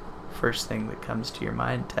like first thing that comes to your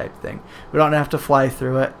mind type thing. We don't have to fly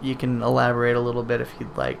through it. You can elaborate a little bit if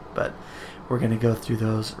you'd like, but we're going to go through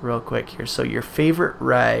those real quick here. So your favorite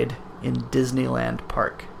ride in Disneyland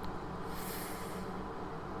Park?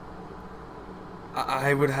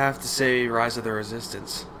 I would have to say Rise of the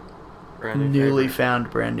Resistance. Newly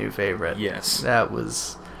found brand new favorite. Yes. That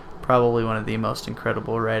was probably one of the most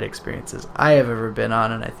incredible ride experiences I have ever been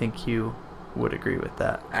on, and I think you would agree with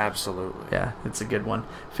that. Absolutely. Yeah, it's a good one.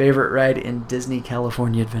 Favorite ride in Disney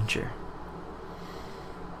California Adventure?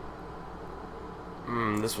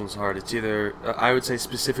 This one's hard. It's either, I would say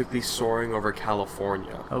specifically Soaring over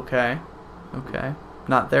California. Okay.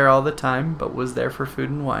 Not there all the time, but was there for food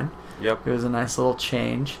and wine. Yep. It was a nice little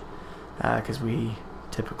change, because we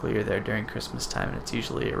typically are there during Christmas time, and it's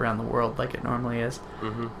usually around the world like it normally is.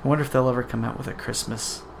 Mm-hmm. I wonder if they'll ever come out with a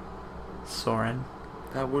Christmas Soarin'.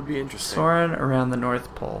 That would be interesting. Soarin' around the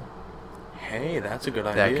North Pole. Hey, that's a good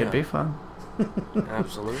idea. That could be fun.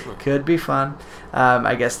 Absolutely. Could be fun.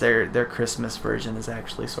 I guess their Christmas version is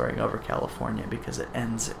actually Soaring over California, because it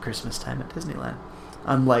ends at Christmas time at Disneyland,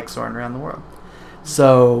 unlike Soaring around the world.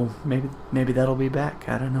 So maybe that'll be back.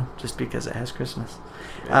 I don't know, just because it has Christmas.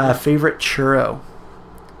 Favorite churro?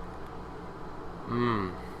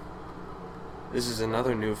 This is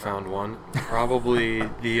another newfound one. Probably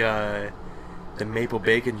the maple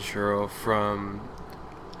bacon churro from,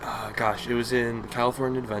 it was in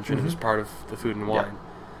California Adventure. And it was part of the Food and Wine. Yep.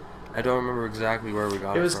 I don't remember exactly where we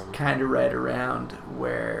got it from. It was kind of right around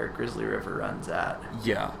where Grizzly River Run's at.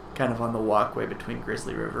 Yeah. Kind of on the walkway between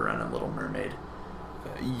Grizzly River Run and Little Mermaid.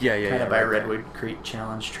 Yeah. Kind of by right Redwood Creek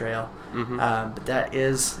Challenge Trail. Mm-hmm. But that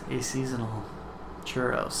is a seasonal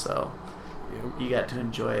churro, so you got to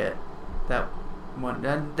enjoy it. That one,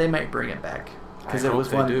 and they might bring it back, because it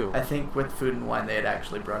was one. Do. I think with Food and Wine they had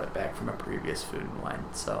actually brought it back from a previous Food and Wine,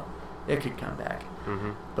 so it could come back.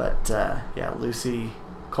 Mm-hmm. But Lucy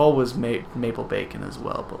Cole was maple bacon as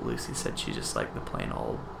well, but Lucy said she just liked the plain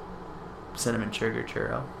old cinnamon sugar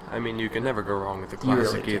churro. I mean, you can never go wrong with the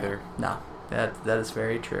classic either. No, that is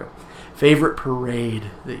very true. Favorite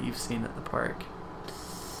parade that you've seen at the park?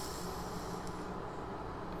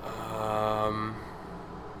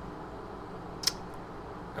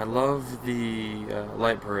 I love the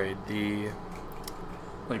light parade. The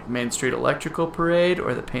like Main Street Electrical Parade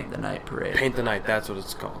or the Paint the Night Parade? Paint the Night, that's what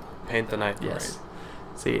it's called. Paint the Night Parade. Yes.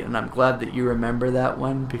 See, and I'm glad that you remember that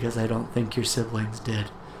one, because I don't think your siblings did.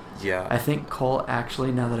 Yeah. I think Cole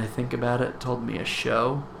actually, now that I think about it, told me a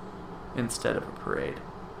show instead of a parade.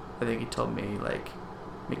 I think he told me, like,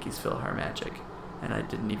 Mickey's PhilharMagic, and I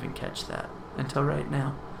didn't even catch that until right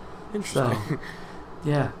now. Interesting. So,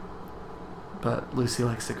 yeah. But Lucy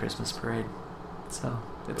likes the Christmas parade, so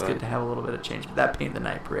it's good to have a little bit of change. But that Paint the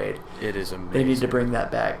Night Parade, it is amazing. They need to bring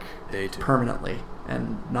that back permanently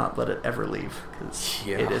and not let it ever leave, because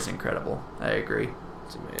it is incredible. I agree.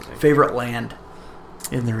 It's amazing. Favorite land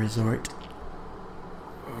in the resort?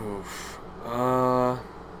 Oof.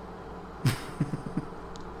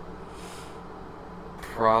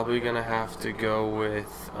 Probably gonna have to go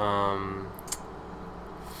with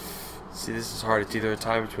see, this is hard. It's either a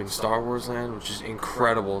tie between Star Wars Land, which is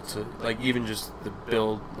incredible to, like, even just the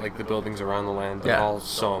buildings around the land, they're all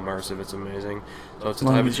so immersive, it's amazing. So it's as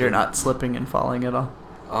long as you're not slipping and falling at all.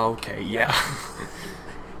 Okay, yeah.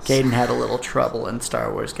 Caden had a little trouble in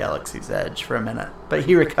Star Wars Galaxy's Edge for a minute, but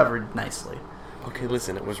he recovered nicely. Okay,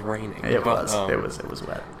 listen, it was raining. It was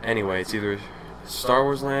wet. Anyway, it's either Star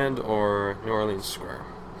Wars Land or New Orleans Square.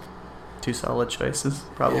 Two solid choices.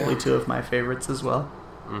 Probably two of my favorites as well.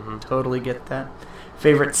 Mm-hmm. Totally get that.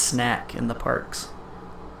 Favorite snack in the parks?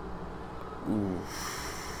 Ooh.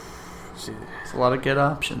 See, there's a lot of good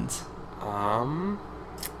options.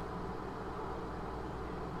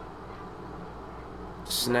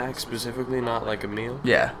 snack specifically, not like a meal?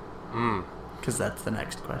 Yeah, Mm. because that's the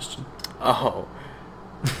next question. Oh.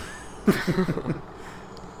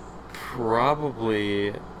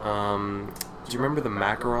 Probably, do you remember the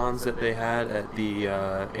macarons that they had at the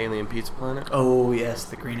Alien Pizza Planet? Oh yes,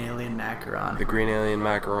 the green alien macaron. The green alien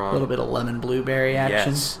macaron. A little bit of lemon blueberry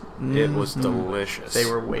action. Yes, it was delicious. They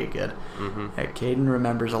were way good. Mm-hmm. Caden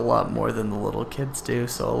remembers a lot more than the little kids do,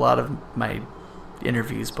 so a lot of my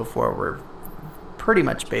interviews before were pretty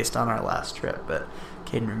much based on our last trip, but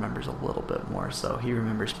Caden remembers a little bit more. So he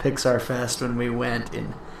remembers Pixar Fest when we went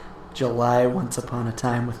in July once upon a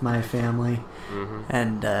time with my family. Mm-hmm.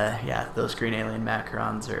 And yeah, those green alien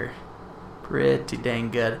macarons are pretty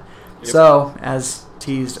dang good. Yep. So, as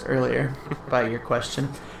teased earlier by your question,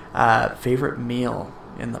 favorite meal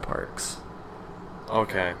in the parks?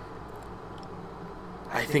 Okay.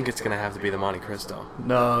 I think it's going to have to be the Monte Cristo.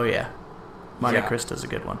 No, yeah. Monte Yeah. Cristo's a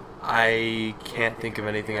good one. I can't think of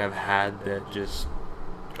anything I've had that just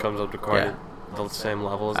comes up to quite Yeah. the same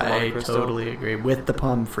level as the Monte I Cristo. totally agree. With the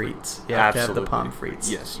pommes frites. You have to have the Absolutely. pommes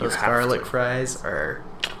frites. Yes, you Those have garlic to. fries are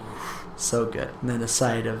so good. And then a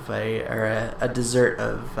side of a dessert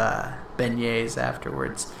of beignets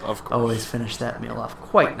afterwards. Of course. Always finish that meal off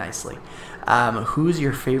quite nicely. Who's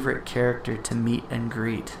your favorite character to meet and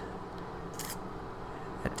greet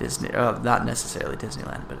at Disney? Oh, not necessarily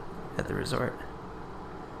Disneyland, but at the resort.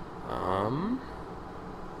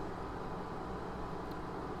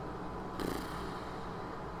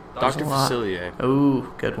 There's Dr. a lot. Facilier.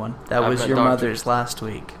 Ooh, good one. That I've was met your Dr. mother's last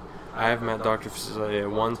week. I have met Dr. Facilier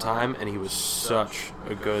one time, and he was such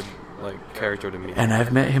a good character to meet. And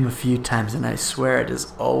I've met him a few times, and I swear it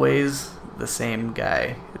is always the same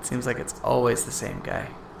guy. It seems like it's always the same guy.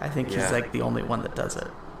 I think he's Yeah. like the only one that does it.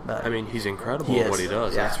 But I mean, he's incredible he at is. what he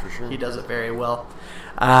does, Yeah, that's for sure. He does it very well.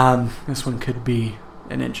 This one could be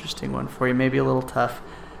an interesting one for you, maybe a little tough.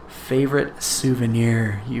 Favorite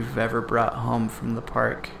souvenir you've ever brought home from the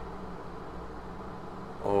park?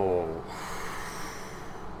 Oh.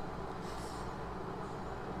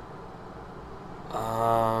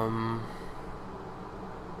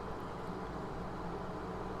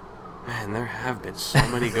 Man, there have been so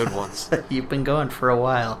many good ones. You've been going for a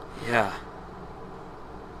while. Yeah.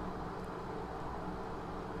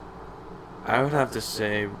 I would have to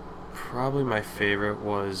say probably my favorite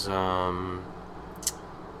was my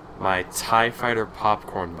TIE Fighter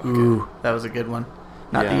popcorn bucket. Ooh, that was a good one.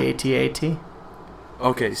 Not Yeah. the AT-AT?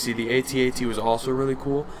 Okay, see, the AT-AT was also really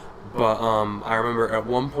cool, but I remember at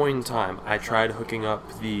one point in time I tried hooking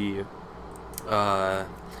up the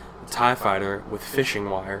TIE Fighter with fishing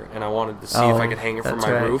wire, and I wanted to see if I could hang it from that's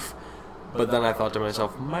my right. roof. But then I thought to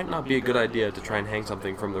myself, might not be a good idea to try and hang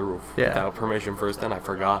something from the roof Yeah. without permission first. Then I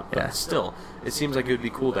forgot. But Yeah. still, it seems like it would be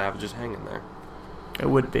cool to have it just hanging there. It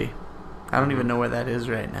would be. I don't even know where that is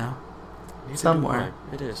right now. Neither do Somewhere.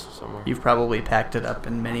 I. It is somewhere. You've probably packed it up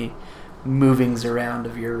in many movings around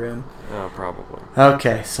of your room. Oh, probably.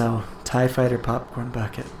 Okay, so TIE Fighter popcorn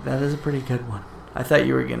bucket. That is a pretty good one. I thought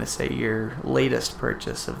you were going to say your latest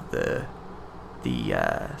purchase of the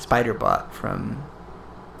Spider Bot from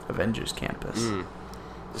Avengers Campus.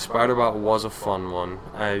 The Spider-Bot was a fun one.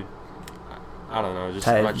 I don't know, just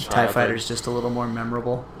TIE much childhood. Fighter's just a little more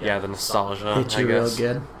memorable. Yeah, the nostalgia. Hit I you real guess.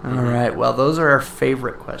 good. Mhm. All right. Well, those are our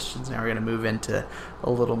favorite questions. Now we're going to move into a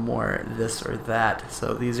little more this or that.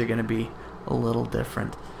 So these are going to be a little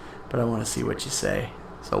different, but I want to see what you say.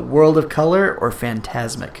 So, World of Color or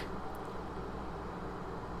Phantasmic?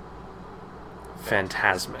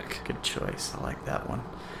 Phantasmic. Good choice. I like that one.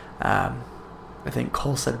 I think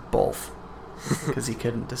Cole said both because he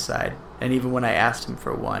couldn't decide. And even when I asked him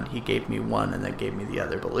for one, he gave me one and then gave me the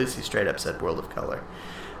other. But Lucy straight up said World of Color.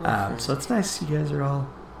 So it's nice you guys are all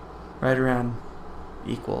right around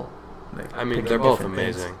equal. Like, I mean, picking they're both different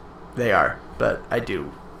things. amazing. They are, but I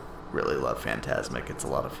do really love Phantasmic. It's a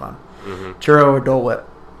lot of fun. Mm-hmm. Churro or Dole Whip?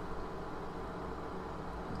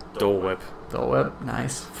 Dole Whip. Dole Whip,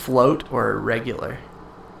 nice. Float or regular?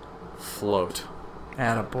 Float.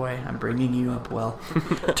 Attaboy, I'm bringing you up well.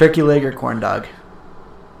 Turkey leg or corn dog?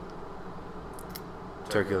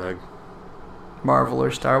 Turkey leg. Marvel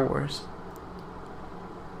or Star Wars?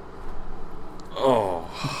 Oh,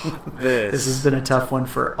 This has been a tough one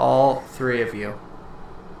for all three of you.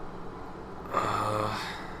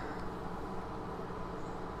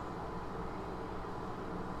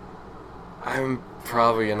 I'm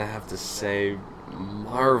probably gonna have to say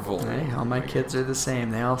Marvel. Hey, all my kids are the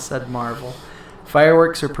same. They all said Marvel.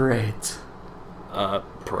 Fireworks or parades?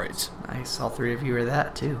 Parades. Nice. All three of you are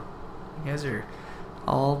that too. You guys are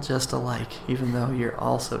all just alike, even though you're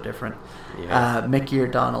all so different. Yeah. Mickey or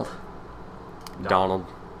Donald? Donald.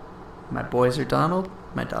 My boys are Donald.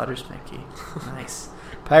 My daughter's Mickey. Nice.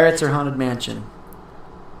 Pirates or Haunted Mansion?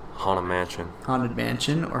 Haunted Mansion. Haunted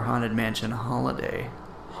Mansion or Haunted Mansion Holiday?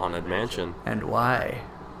 Haunted Mansion. And why?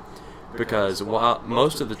 Because while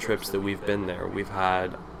most of the trips that we've been there, we've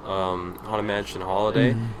had Haunted Mansion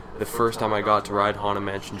Holiday. The first time I got to ride Haunted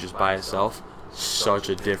Mansion just by itself, such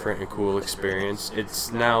a different and cool experience.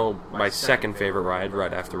 It's now my second favorite ride,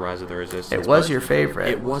 right after Rise of the Resistance. It was but your favorite.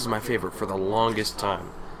 It was my favorite for the longest time.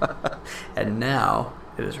 And now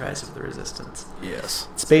it is Rise of the Resistance. Yes.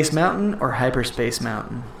 Space Mountain or Hyperspace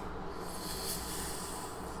Mountain?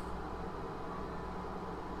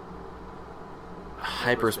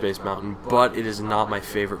 Hyperspace Mountain, but it is not my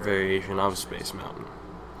favorite variation of Space Mountain.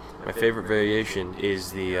 My favorite variation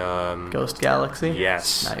is the Ghost Galaxy?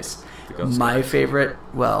 Yes. Nice. The Ghost My Galaxy. favorite,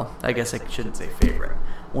 well, I guess I shouldn't say favorite.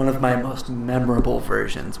 One of my most memorable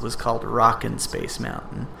versions was called Rockin' Space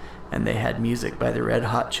Mountain, and they had music by the Red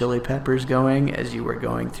Hot Chili Peppers going as you were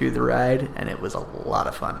going through the ride, and it was a lot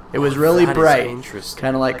of fun. It was really That is bright, interesting.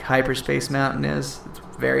 kind of like Hyperspace Mountain is. It's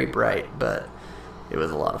very bright, but it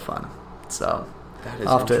was a lot of fun. So That is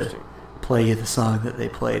I'll have to interesting. play you the song that they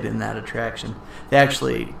played in that attraction. They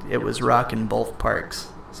actually, it was rocking both parks.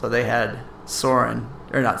 So they had Soarin',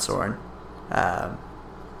 or not Soarin',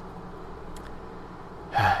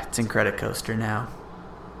 it's Incredicoaster now.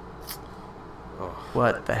 Oh.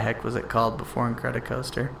 What the heck was it called before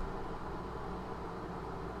Incredicoaster?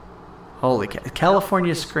 Holy cow.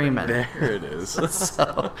 California Screamin'. There it is.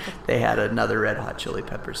 So they had another Red Hot Chili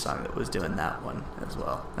Peppers song that was doing that one as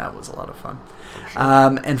well. That was a lot of fun.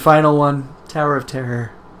 And final one, Tower of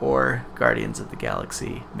Terror or Guardians of the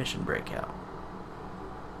Galaxy Mission Breakout.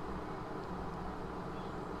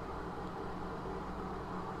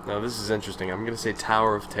 Now this is interesting. I'm going to say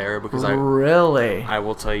Tower of Terror because Really? I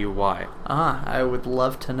will tell you why. I would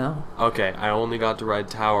love to know. Okay, I only got to ride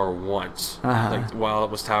Tower once, like while it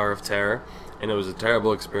was Tower of Terror, and it was a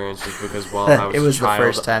terrible experience just because while I was It was a child, the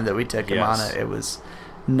first time that we took him on Yes. it. It was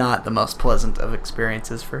not the most pleasant of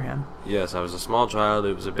experiences for him. Yes, I was a small child.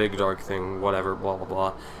 It was a big dark thing. Whatever. Blah blah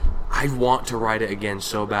blah. I want to ride it again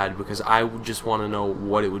so bad because I would just want to know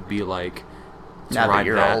what it would be like to Now that ride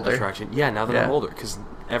you're that older. attraction. Yeah, now that Yeah. I'm older, because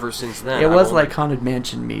ever since then It I've was only- like Haunted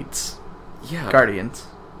Mansion meets yeah, Guardians,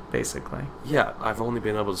 basically. Yeah, I've only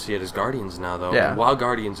been able to see it as Guardians now, though. Yeah. And while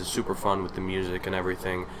Guardians is super fun with the music and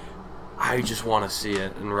everything, I just want to see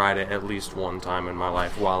it and ride it at least one time in my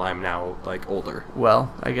life while I'm now, like, older.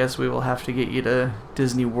 Well, I guess we will have to get you to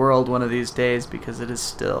Disney World one of these days because it is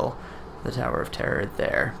still the Tower of Terror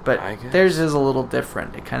there. But I guess. theirs is a little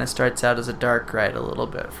different. It kind of starts out as a dark ride a little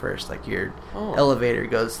bit first. Like your Oh. elevator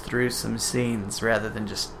goes through some scenes rather than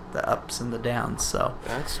just the ups and the downs. So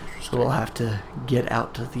That's interesting. we'll have to get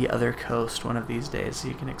out to the other coast one of these days so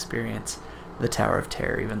you can experience the Tower of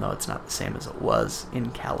Terror, even though it's not the same as it was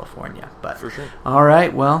in California. But For sure. all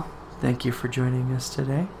right, well, thank you for joining us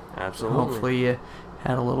today. Absolutely. Hopefully you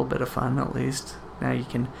had a little bit of fun at least. Now you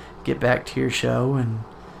can get back to your show and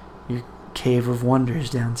your cave of wonders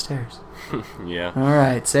downstairs. Yeah. All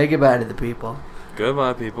right, say goodbye to the people.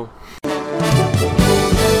 Goodbye, people.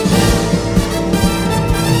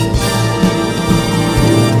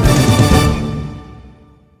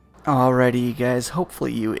 Alrighty, you guys.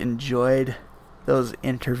 Hopefully you enjoyed those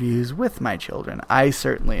interviews with my children. I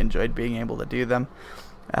certainly enjoyed being able to do them.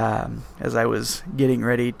 As I was getting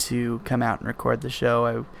ready to come out and record the show,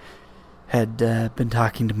 I had been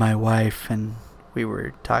talking to my wife, and we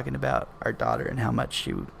were talking about our daughter and how much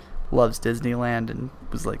she loves Disneyland, and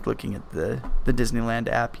was like looking at the Disneyland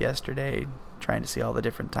app yesterday, trying to see all the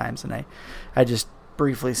different times, and I just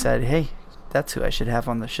briefly said, hey, that's who I should have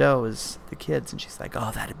on the show is the kids. And she's like,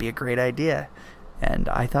 oh, that'd be a great idea. And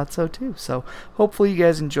I thought so too. So hopefully you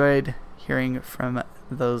guys enjoyed hearing from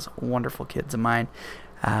those wonderful kids of mine.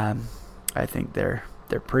 I think they're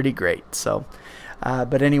pretty great. So,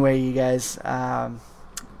 but anyway, you guys,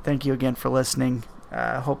 thank you again for listening.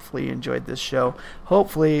 Hopefully you enjoyed this show.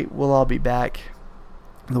 Hopefully we'll all be back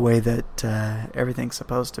the way that everything's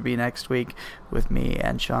supposed to be next week, with me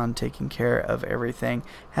and Sean taking care of everything,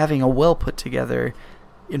 having a well put together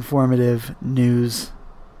informative news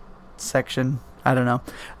section. I don't know,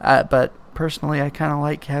 but personally I kind of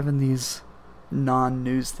like having these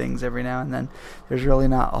non-news things every now and then. There's really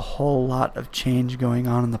not a whole lot of change going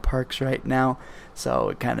on in the parks right now, so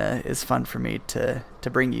it kind of is fun for me to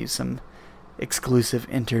bring you some exclusive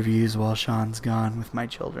interviews while Sean's gone with my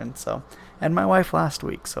children, so, and my wife last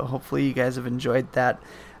week. So hopefully you guys have enjoyed that.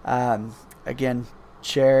 Again,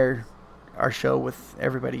 share our show with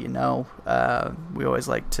everybody you know. We always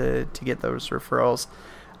like to get those referrals.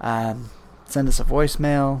 Send us a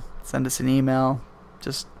voicemail, send us an email,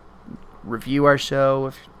 just review our show.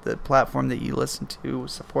 If the platform that you listen to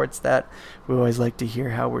supports that, we always like to hear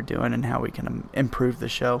how we're doing and how we can improve the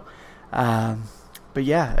show. But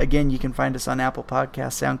yeah, again, you can find us on Apple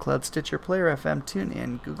Podcasts, SoundCloud, Stitcher, Player FM,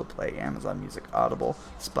 TuneIn, Google Play, Amazon Music, Audible,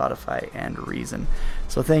 Spotify, and Reason.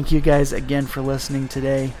 So thank you guys again for listening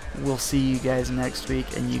today. We'll see you guys next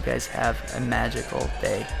week, and you guys have a magical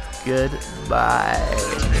day. Goodbye.